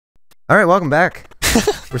Alright, welcome back.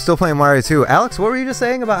 We're still playing Mario 2. Alex, what were you just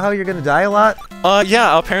saying about how you're gonna die a lot?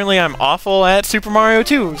 Yeah, apparently I'm awful at Super Mario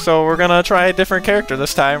 2, so we're gonna try a different character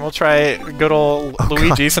this time. We'll try good old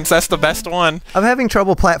Luigi, since that's the best one. I'm having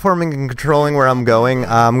trouble platforming and controlling where I'm going.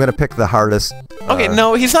 I'm gonna pick the hardest. Okay,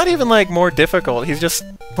 no, he's not even, like, more difficult. He's just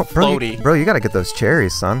floaty. Bro, you gotta get those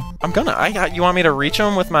cherries, son. I'm gonna. You want me to reach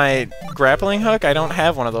him with my grappling hook? I don't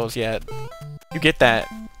have one of those yet. You get that.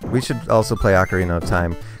 We should also play Ocarina of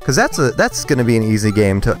Time, because that's gonna be an easy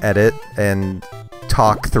game to edit and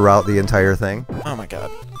talk throughout the entire thing. Oh my god,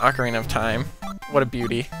 Ocarina of Time, what a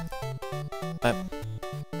beauty.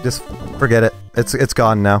 Just forget it. It's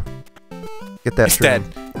gone now. Get that. It's dead.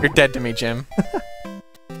 You're dead to me, Jim.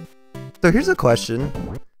 So here's a question: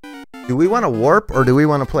 do we want to warp or do we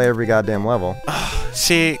want to play every goddamn level?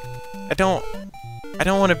 See, I don't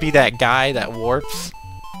want to be that guy that warps.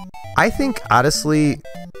 I think honestly,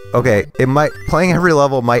 okay, playing every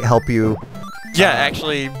level might help you. Yeah,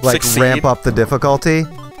 actually like succeed. Ramp up the difficulty.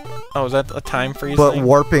 Oh, is that a time freeze? But thing?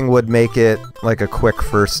 warping would make it like a quick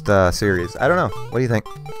first series. I don't know. What do you think?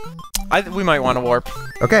 We might want to warp.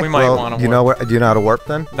 Okay. We might want to warp. Do you know how to warp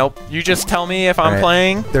then? Nope. You just tell me if I'm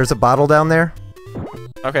playing. There's a bottle down there.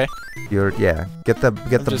 Okay. Yeah. Get the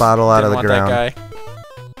bottle out of the ground. That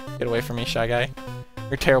guy. Get away from me, shy guy.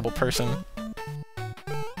 You're a terrible person.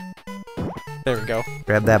 There we go.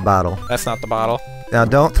 Grab that bottle. That's not the bottle. Now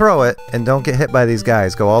don't throw it, and don't get hit by these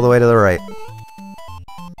guys. Go all the way to the right.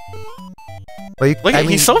 Well, Look,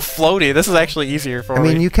 he's so floaty. This is actually easier for me.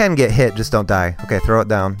 I mean, you can get hit, just don't die. Okay, throw it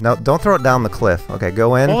down. No, don't throw it down the cliff. Okay,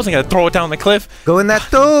 go in. I wasn't gonna throw it down the cliff. Go in that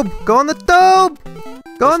tube! Go on the tube!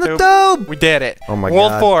 Go on the tube! We did it. Oh my god.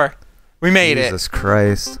 World 4. We made it. Jesus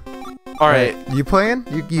Christ. Alright. You playing?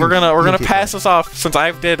 We're gonna pass this off since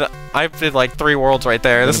I did like 3 worlds right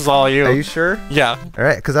there. This is all you. Are you sure? Yeah.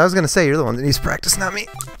 Alright, because I was gonna say you're the one that needs practice, not me.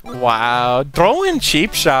 Wow. Throwing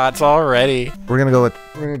cheap shots already. We're gonna go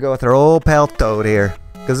with our old pal Toad here.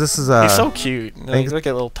 Because this is he's so cute. He's like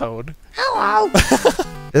a little toad. Hello.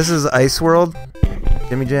 This is Ice World.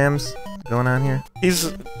 Jimmy Jams going on here.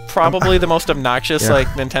 He's probably the most obnoxious like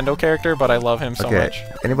Nintendo character, but I love him so much.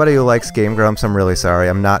 Anybody who likes Game Grumps, I'm really sorry.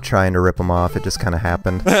 I'm not trying to rip him off. It just kind of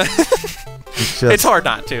happened. It's hard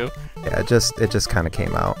not to. Yeah, it just kind of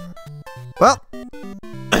came out. Well,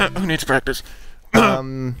 who needs practice?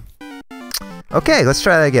 Okay, let's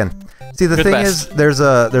try that again. See, the thing is, there's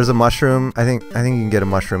a mushroom. I think you can get a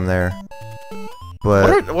mushroom there.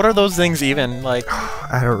 But what are those things even like?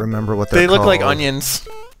 I don't remember what they're called. They look like onions.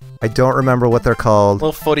 I don't remember what they're called.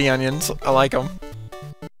 Little footy onions. I like them.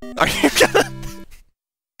 Are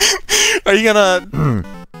you gonna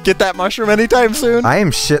get that mushroom anytime soon? I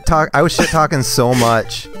was shit talking so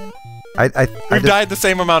much. We've died the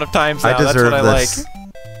same amount of times now. That's what I this.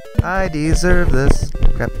 I deserve this.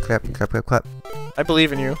 Clap, clap, clap, clap, clap. I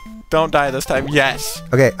believe in you. Don't die this time. Yes.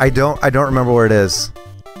 Okay, I don't remember where it is.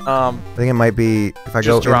 I think it might be if I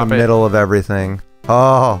go in the it. middle of everything.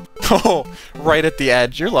 Oh. Oh, right at the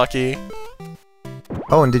edge. You're lucky.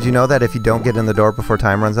 Oh, and did you know that if you don't get in the door before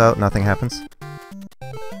time runs out, nothing happens?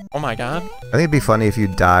 Oh my god. I think it'd be funny if you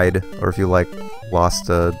died, or if you, like, lost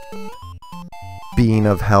a bean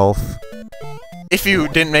of health. If you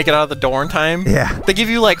didn't make it out of the door in time? Yeah. They give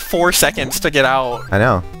you, like, 4 seconds to get out. I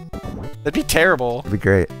know. That'd be terrible. It'd be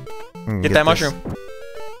great. Get that mushroom. Oh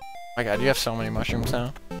my god, you have so many mushrooms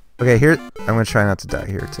now. Okay, here, I'm gonna try not to die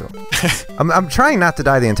here, too. I'm trying not to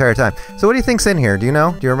die the entire time. So what do you think's in here? Do you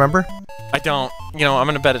know? Do you remember? I don't. You know, I'm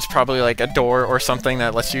gonna bet it's probably like a door or something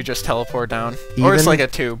that lets you just teleport down. Or it's like a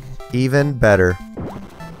tube. Even better.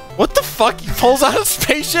 What the fuck? He pulls out a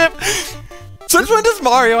spaceship? Since when does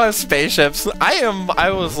Mario have spaceships?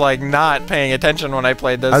 I was like not paying attention when I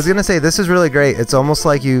played this. I was gonna say, this is really great. It's almost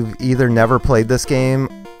like you've either never played this game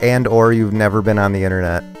or you've never been on the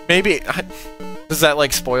internet. Maybe. Is that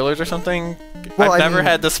like spoilers or something? Well, I've never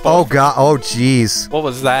had the spoiler. Oh god! Oh jeez! What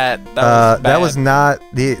was that? That was not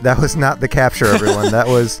the capture, everyone. that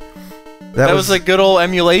was a good old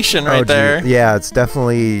emulation right there. Yeah, it's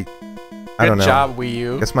definitely. I don't know. Good job, Wii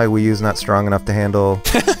U. I guess my Wii U's not strong enough to handle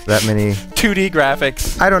that many 2D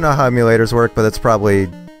graphics. I don't know how emulators work, but it's probably,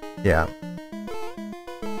 yeah.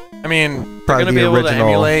 I mean, they're gonna be able to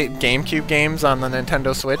emulate GameCube games on the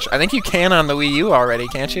Nintendo Switch. I think you can on the Wii U already,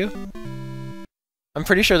 can't you? I'm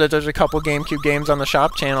pretty sure that there's a couple GameCube games on the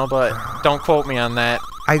shop channel, but don't quote me on that.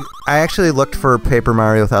 I actually looked for Paper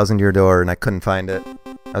Mario Thousand Year Door and I couldn't find it.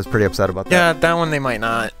 I was pretty upset about that. Yeah, that one they might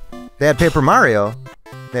not. They had Paper Mario.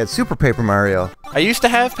 They had Super Paper Mario. I used to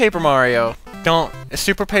have Paper Mario.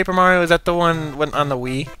 Super Paper Mario, is that the one on the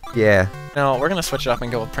Wii? Yeah. No, we're gonna switch it up and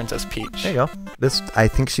go with Princess Peach. There you go. I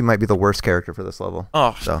think she might be the worst character for this level.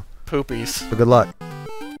 Oh, so poopies. So good luck.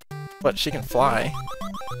 But she can fly.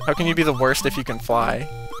 How can you be the worst if you can fly?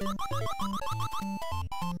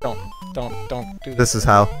 Don't do this. This is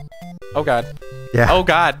how. Oh god. Yeah. Oh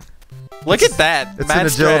god. Look at that. It's an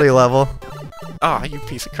agility level. Ah, you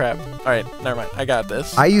piece of crap. Alright, never mind. I got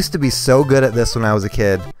this. I used to be so good at this when I was a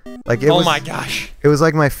kid. Like it was, my gosh. It was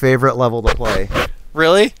like my favorite level to play.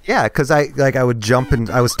 Really? Yeah, because I would jump and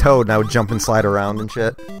I was Toad and I would jump and slide around and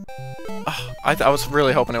shit. Oh, I was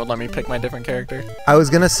really hoping it would let me pick my different character. I was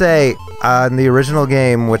gonna say, in the original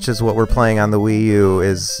game, which is what we're playing on the Wii U,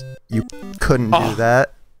 is you couldn't do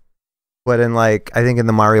that. But in I think in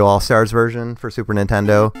the Mario All-Stars version for Super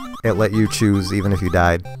Nintendo, it let you choose even if you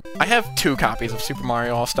died. I have 2 copies of Super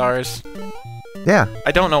Mario All-Stars. Yeah.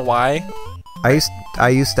 I don't know why. I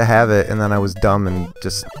used to have it, and then I was dumb and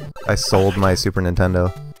I sold my Super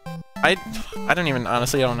Nintendo. I don't even,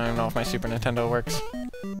 honestly, I don't even know if my Super Nintendo works.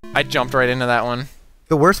 I jumped right into that one.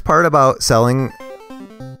 The worst part about selling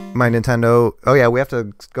my Nintendo... Oh yeah, we have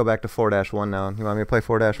to go back to 4-1 now. You want me to play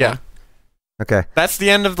 4-1? Yeah. Okay. That's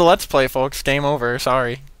the end of the Let's Play, folks. Game over.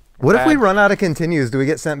 Sorry. What if we run out of continues? Do we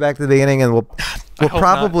get sent back to the beginning and we'll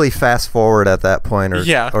probably fast forward at that point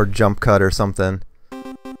or jump cut or something?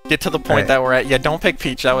 Get to the point that we're at. Yeah, don't pick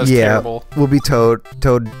Peach. That was terrible. We'll be Toad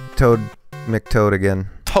McToad again.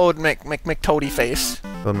 Toad McToady face.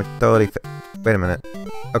 Toad McToady. Wait a minute.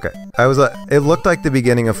 Okay. It looked like the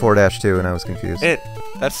beginning of 4-2 and I was confused.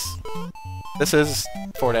 This is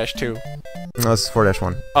 4-2. No, this is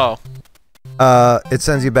 4-1. Oh. It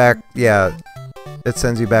sends you back, yeah. It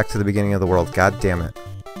sends you back to the beginning of the world. God damn it.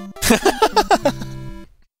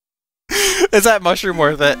 Is that mushroom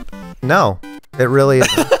worth it? No. It really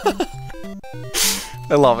isn't.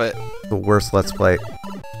 I love it. The worst Let's Play.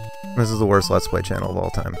 This is the worst Let's Play channel of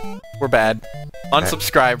all time. We're bad.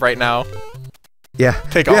 Unsubscribe right now. Yeah.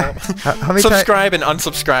 Take all. How many Subscribe and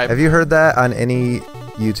unsubscribe. Have you heard that on any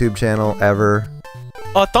YouTube channel ever?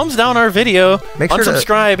 Thumbs down our video.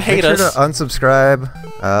 Unsubscribe. Hate us. Make sure to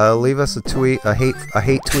unsubscribe. Leave us a tweet, a hate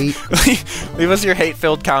tweet. Leave us your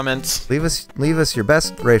hate-filled comments. Leave us your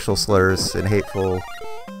best racial slurs and hateful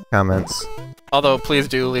comments. Although, please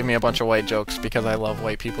do leave me a bunch of white jokes because I love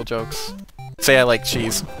white people jokes. Say I like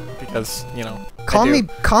cheese because, you know. Call me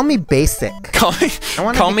basic. Call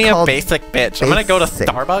me a basic bitch. I'm gonna go to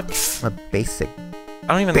Starbucks. I'm a basic. I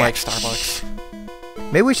don't even like Starbucks.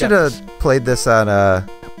 Maybe we should have played this on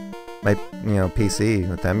my PC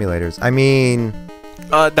with emulators. I mean,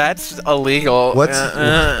 that's illegal.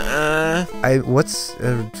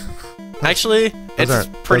 Actually, it's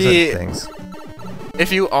pretty. Things.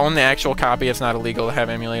 If you own the actual copy, it's not illegal to have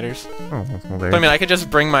emulators. Oh, well, there. So, I mean, I could just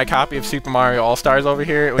bring my copy of Super Mario All-Stars over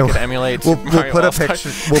here. We could emulate Super Mario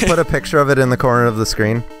All-Stars. We'll put a picture of it in the corner of the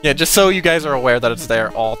screen. Yeah, just so you guys are aware that it's there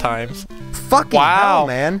all times. Fucking hell,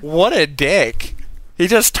 man! What a dick! He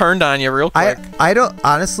just turned on you real quick. I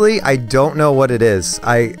don't know what it is.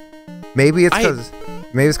 Maybe it's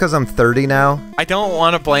because I'm 30 now. I don't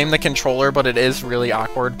want to blame the controller, but it is really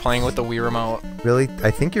awkward playing with the Wii remote. Really? I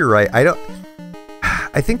think you're right.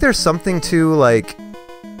 I think there's something to like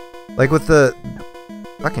with the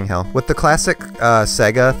with the classic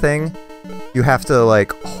Sega thing, you have to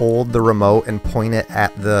like hold the remote and point it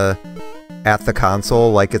at the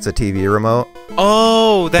console like it's a TV remote.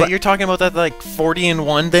 Oh, you're talking about that like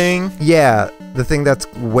 40-in-1 thing? Yeah, the thing that's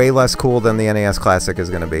way less cool than the NES Classic is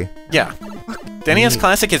gonna be. Yeah. The NES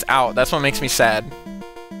Classic is out. That's what makes me sad.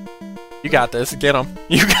 You got this. Get him.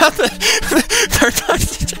 You got this.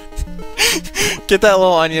 Get that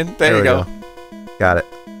little onion. There you go. Got it.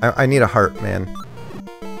 I need a heart, man.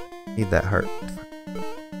 Need that heart.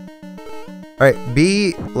 Alright,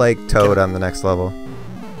 be like Toad on the next level.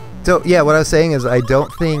 So, yeah, what I was saying is I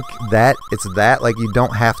don't think that it's that. Like, you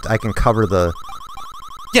don't have to... I can cover the...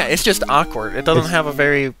 Yeah, it's just awkward. It doesn't have a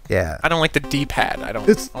very... Yeah. I don't like the D-pad. I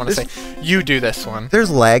want to say... You do this one.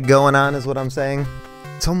 There's lag going on, is what I'm saying.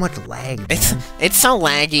 So much lag, man. It's so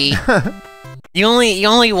laggy. You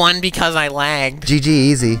only won because I lagged. GG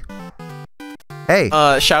easy. Hey.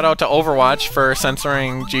 Shout out to Overwatch for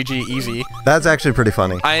censoring GG easy. That's actually pretty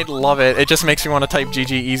funny. I love it. It just makes me want to type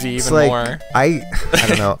GG easy even more. I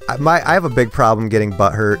don't know. I have a big problem getting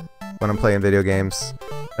butthurt when I'm playing video games.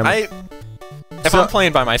 If I'm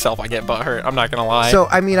playing by myself, I get butthurt. I'm not gonna lie. So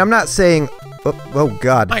I mean, I'm not saying. Oh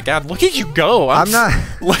God. My God, look at you go. I'm not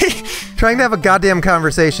trying to have a goddamn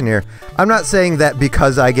conversation here. I'm not saying that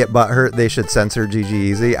because I get butthurt, they should censor GG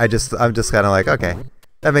Easy. I'm just kind of like, okay,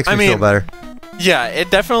 that makes me feel better. Yeah, it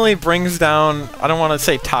definitely brings down, I don't want to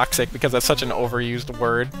say toxic because that's such an overused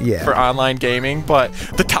word for online gaming, but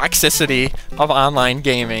the toxicity of online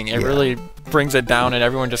gaming, it really brings it down, and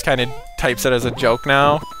everyone just kind of types it as a joke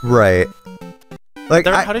now. Right. Like,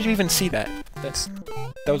 how did you even see that?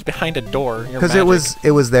 That was behind a door. Because it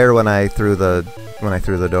was there when I threw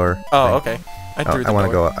the door. Oh, okay. I want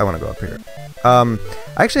to go up here. I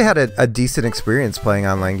actually had a decent experience playing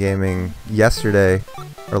online gaming yesterday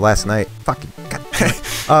or last night. Fucking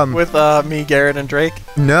God. With me, Garrett, and Drake.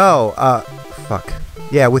 No. Fuck.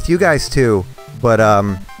 Yeah, with you guys too. But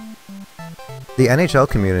the NHL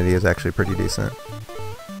community is actually pretty decent.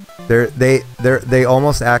 They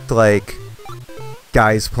almost act like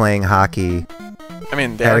guys playing hockey. I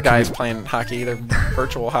mean, they are guys playing hockey. They're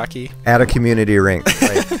virtual hockey at a community rink.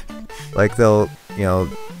 Like they'll, you know,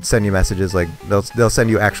 send you messages. Like they'll send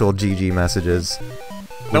you actual GG messages.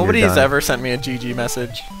 Nobody's ever sent me a GG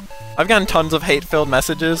message. I've gotten tons of hate-filled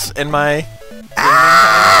messages in my.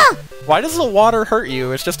 Why does the water hurt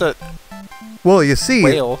you? It's just a. Well, you see,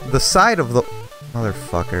 whale. The side of the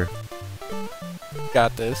motherfucker.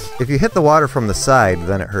 Got this. If you hit the water from the side,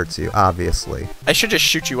 then it hurts you, obviously. I should just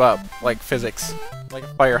shoot you up, like physics. Like a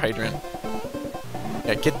fire hydrant.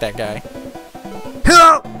 Yeah, get that guy.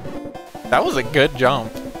 That was a good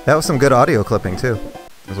jump. That was some good audio clipping, too.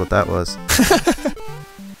 Is what that was.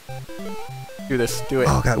 Do this. Do it.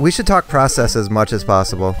 Oh, God. We should talk process as much as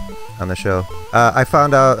possible on the show. I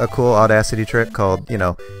found out a cool Audacity trick called, you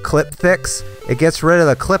know, clip fix. It gets rid of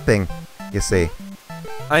the clipping, you see.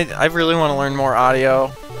 I really want to learn more audio.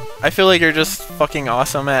 I feel like you're just fucking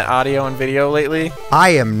awesome at audio and video lately.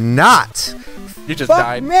 I am not. You just Fuck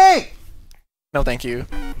died. Me. No, thank you.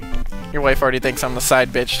 Your wife already thinks I'm the side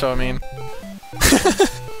bitch, so I mean.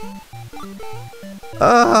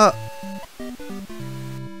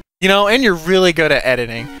 You know, and you're really good at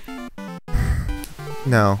editing.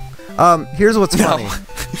 No. Here's what's funny.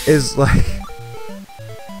 Is like...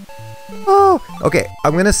 Oh, okay.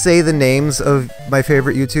 I'm gonna say the names of my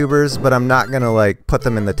favorite YouTubers, but I'm not gonna like put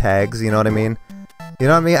them in the tags. You know what I mean? You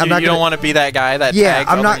know what I mean? You don't want to be that guy that tags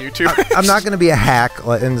other YouTubers. I'm not gonna be a hack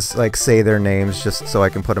and just, like say their names just so I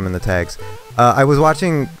can put them in the tags. I was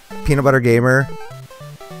watching Peanut Butter Gamer,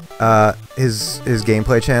 his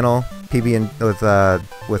gameplay channel, PB and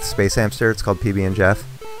with Space Hamster. It's called PB and Jeff,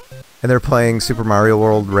 and they're playing Super Mario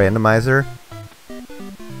World Randomizer.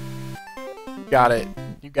 Got it.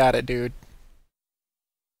 You got it, dude.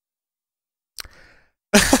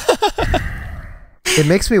 It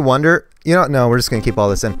makes me wonder, you know, no, we're just gonna keep all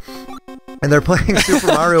this in. And they're playing Super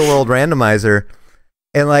Mario World Randomizer,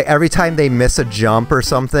 and like every time they miss a jump or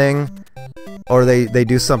something, or they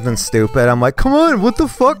do something stupid, I'm like, come on, what the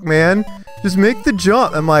fuck, man? Just make the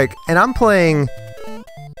jump. I'm like, and I'm playing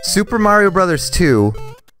Super Mario Brothers 2,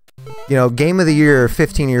 you know, game of the year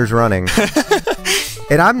 15 years running.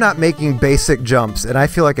 And I'm not making basic jumps, and I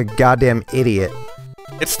feel like a goddamn idiot.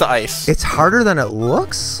 It's the ice. It's harder than it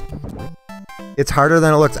looks? It's harder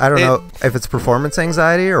than it looks. I don't know if it's performance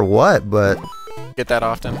anxiety or what, but... Get that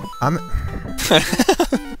often. I'm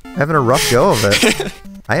having a rough go of it.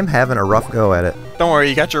 I am having a rough go at it. Don't worry,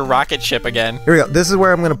 you got your rocket ship again. Here we go. This is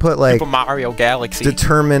where I'm going to put, like... Super Mario Galaxy.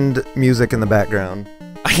 Determined music in the background.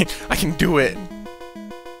 I can do it.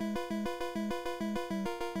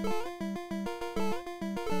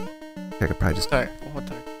 I could probably just...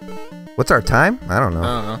 What's our time? I don't know.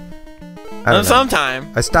 I don't know.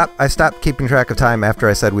 Sometime. I stopped keeping track of time after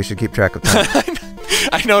I said we should keep track of time.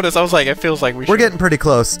 I noticed. I was like, it feels like we should. We're getting pretty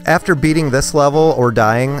close. After beating this level or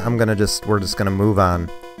dying, we're just gonna move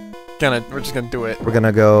on. We're just gonna do it. We're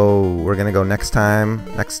gonna go next time.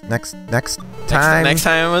 Next time. Next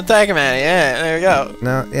time with TackeMatty. Yeah, there we go.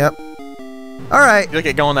 No, yep. All right. You look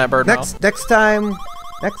at going that bird mouth. Next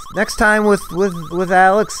time with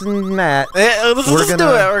Alex and Matt. Let's do it.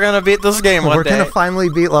 We're gonna beat this game one day. We're gonna finally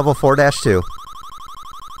beat level 4-2.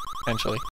 Eventually.